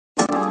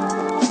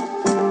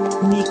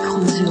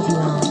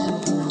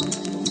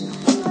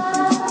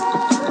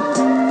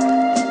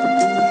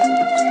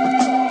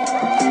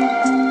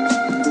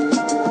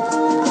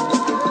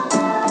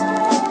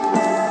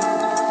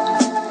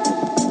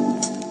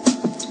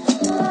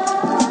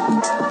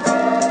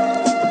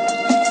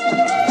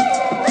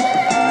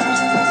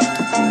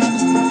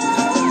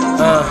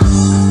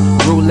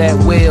Roulette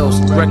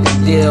wheels, record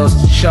deals,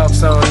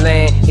 sharks on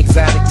land,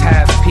 exotic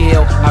ties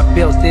peel. I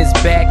built this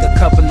back a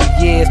couple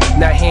of years.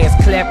 Now hands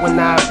clap when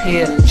I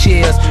appear.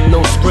 Cheers,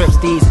 no scripts,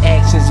 these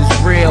actions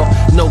is real.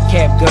 No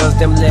cap guns,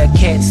 them little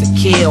cats are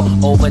kill.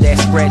 Over that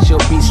scratch, you'll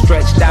be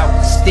stretched out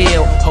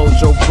still. Hold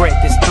your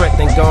breath, this threat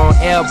then gone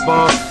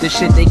airborne. This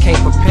shit they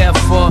can't prepare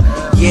for.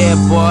 Yeah,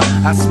 boy,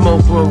 I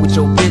smoke one with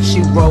your bitch,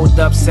 she rolled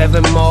up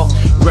 7 more.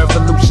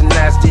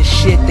 Revolutionize this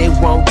shit, they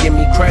won't give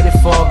me credit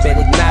for. Bet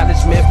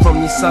acknowledgement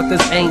from these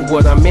suckers ain't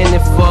what I'm in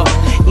it for.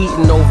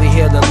 Eating over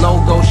here, the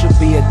logo should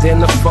be a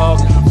dinner for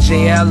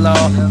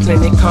JLR,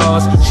 plenty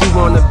cars. She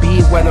wanna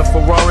be where the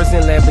Ferraris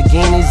and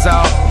Lamborghinis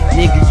are.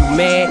 Nigga, you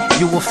mad?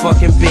 You a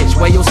fucking bitch,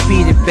 where your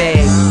speeded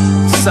bag?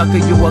 Sucker,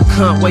 you a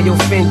cunt, where your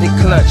fended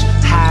clutch?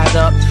 Hide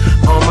up,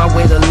 on my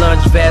way to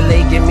lunch.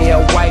 Valet, give me a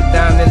wipe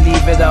down and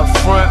leave it up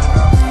front.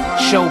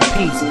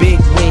 Showpiece, big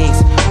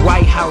wigs,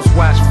 White House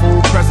watch,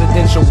 full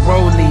presidential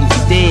rollies,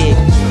 dig.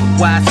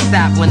 Why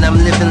stop when I'm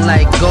living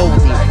like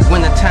Goldie?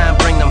 Winter time,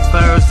 bring them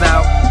furs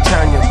out,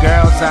 turn your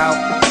girls out.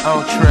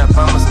 On trip,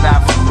 I'ma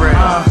stop for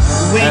real.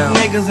 Weak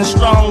niggas and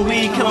strong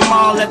weed, kill them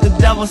all, let the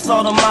devil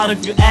sort them out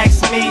if you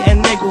ask me.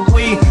 And nigga,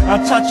 we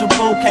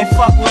untouchable, can't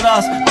fuck with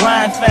us.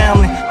 Grind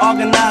family,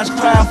 organized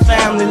crime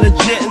family,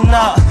 legit and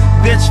up.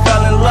 Bitch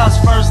fell in lust,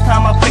 first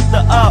time I picked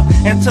her up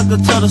and took her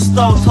to the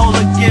store, told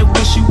her get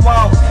what she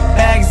want.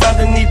 Bags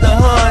underneath the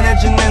hood,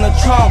 engine in the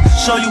trunk.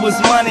 Show you it's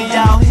money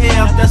out here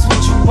if that's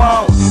what you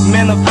want.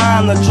 Men of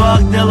honor,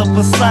 drug dealer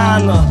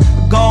persona.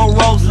 Gold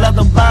ropes,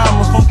 leather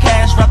bombers, from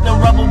cash wrapped in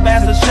rubber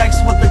bands to checks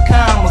with the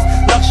commas.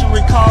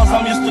 Luxury cars,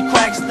 I'm used to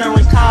crack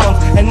steering columns.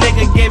 And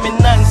nigga gave me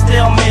nothing,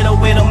 still made a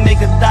way to make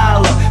 $1.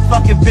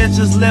 Fucking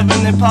bitches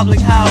living in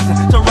public housing.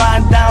 To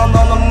ride down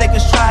on them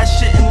niggas, try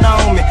shitting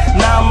on me.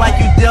 Now I'm like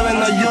you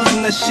dealing or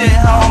using the shit,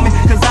 homie.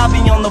 Cause I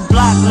be on the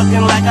block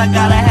looking like I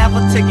gotta have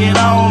a ticket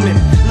on me.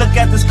 Look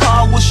at this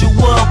car, wish you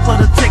would put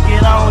a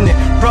ticket on it.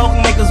 Broke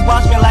niggas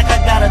watch me like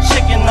I got a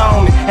chicken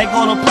on me. They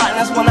go to plot,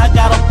 that's when I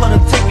gotta put a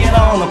ticket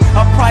on them.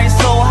 A price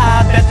so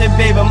high, I bet they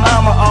baby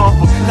mama off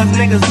them. Cause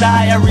niggas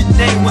die every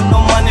day with no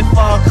money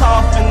for a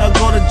coffin. Or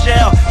go to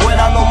jail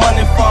without no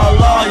money for a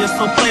lawyer.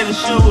 So play the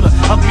shooter,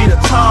 I'll be the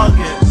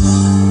target.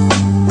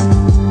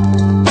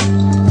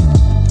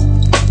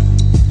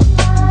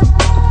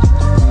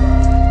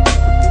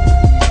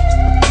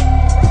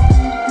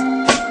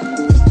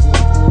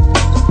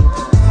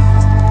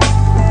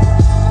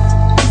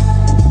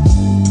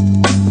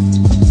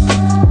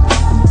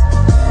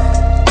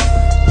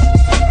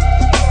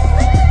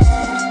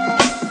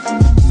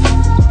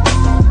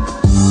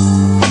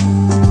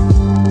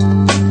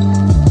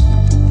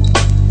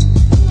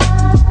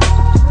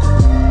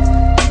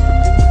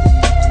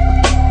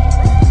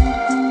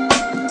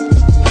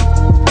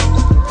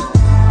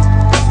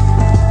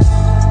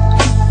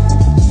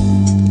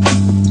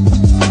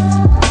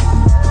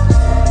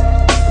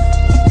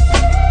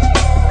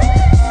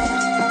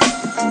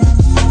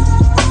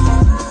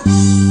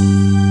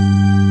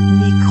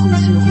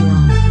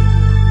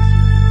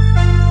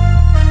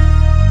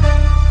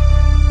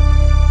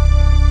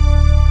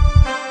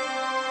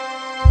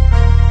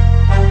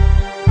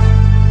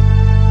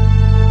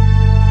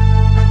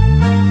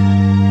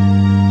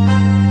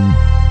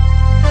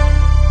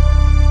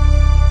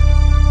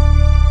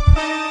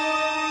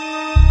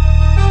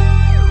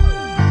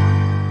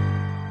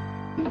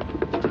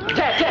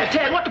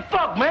 Dad, what the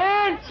fuck,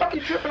 man? Fuck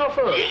you tripping off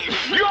her?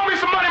 You owe me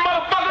some